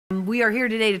We are here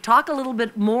today to talk a little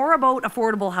bit more about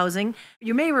affordable housing.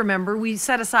 You may remember we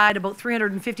set aside about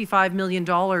 $355 million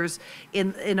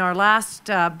in our last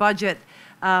budget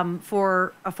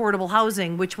for affordable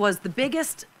housing, which was the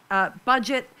biggest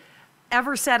budget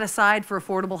ever set aside for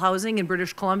affordable housing in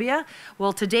British Columbia.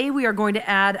 Well, today we are going to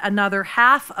add another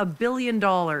 $500 million to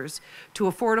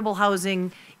affordable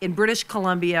housing in British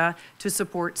Columbia to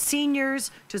support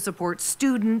seniors, to support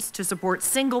students, to support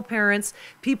single parents,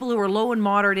 people who are low and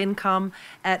moderate income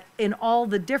in all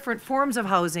the different forms of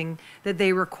housing that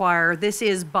they require. This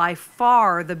is by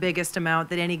far the biggest amount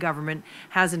that any government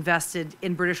has invested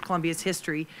in British Columbia's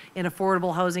history in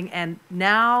affordable housing, and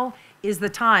now is the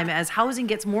time, as housing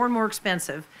gets more and more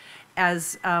expensive,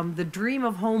 as the dream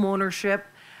of home ownership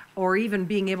or even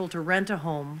being able to rent a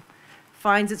home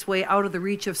finds its way out of the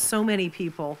reach of so many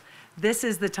people. This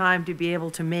is the time to be able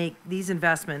to make these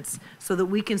investments so that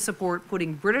we can support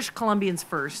putting British Columbians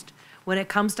first when it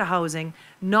comes to housing,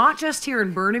 not just here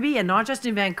in Burnaby and not just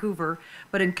in Vancouver,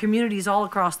 but in communities all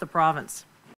across the province.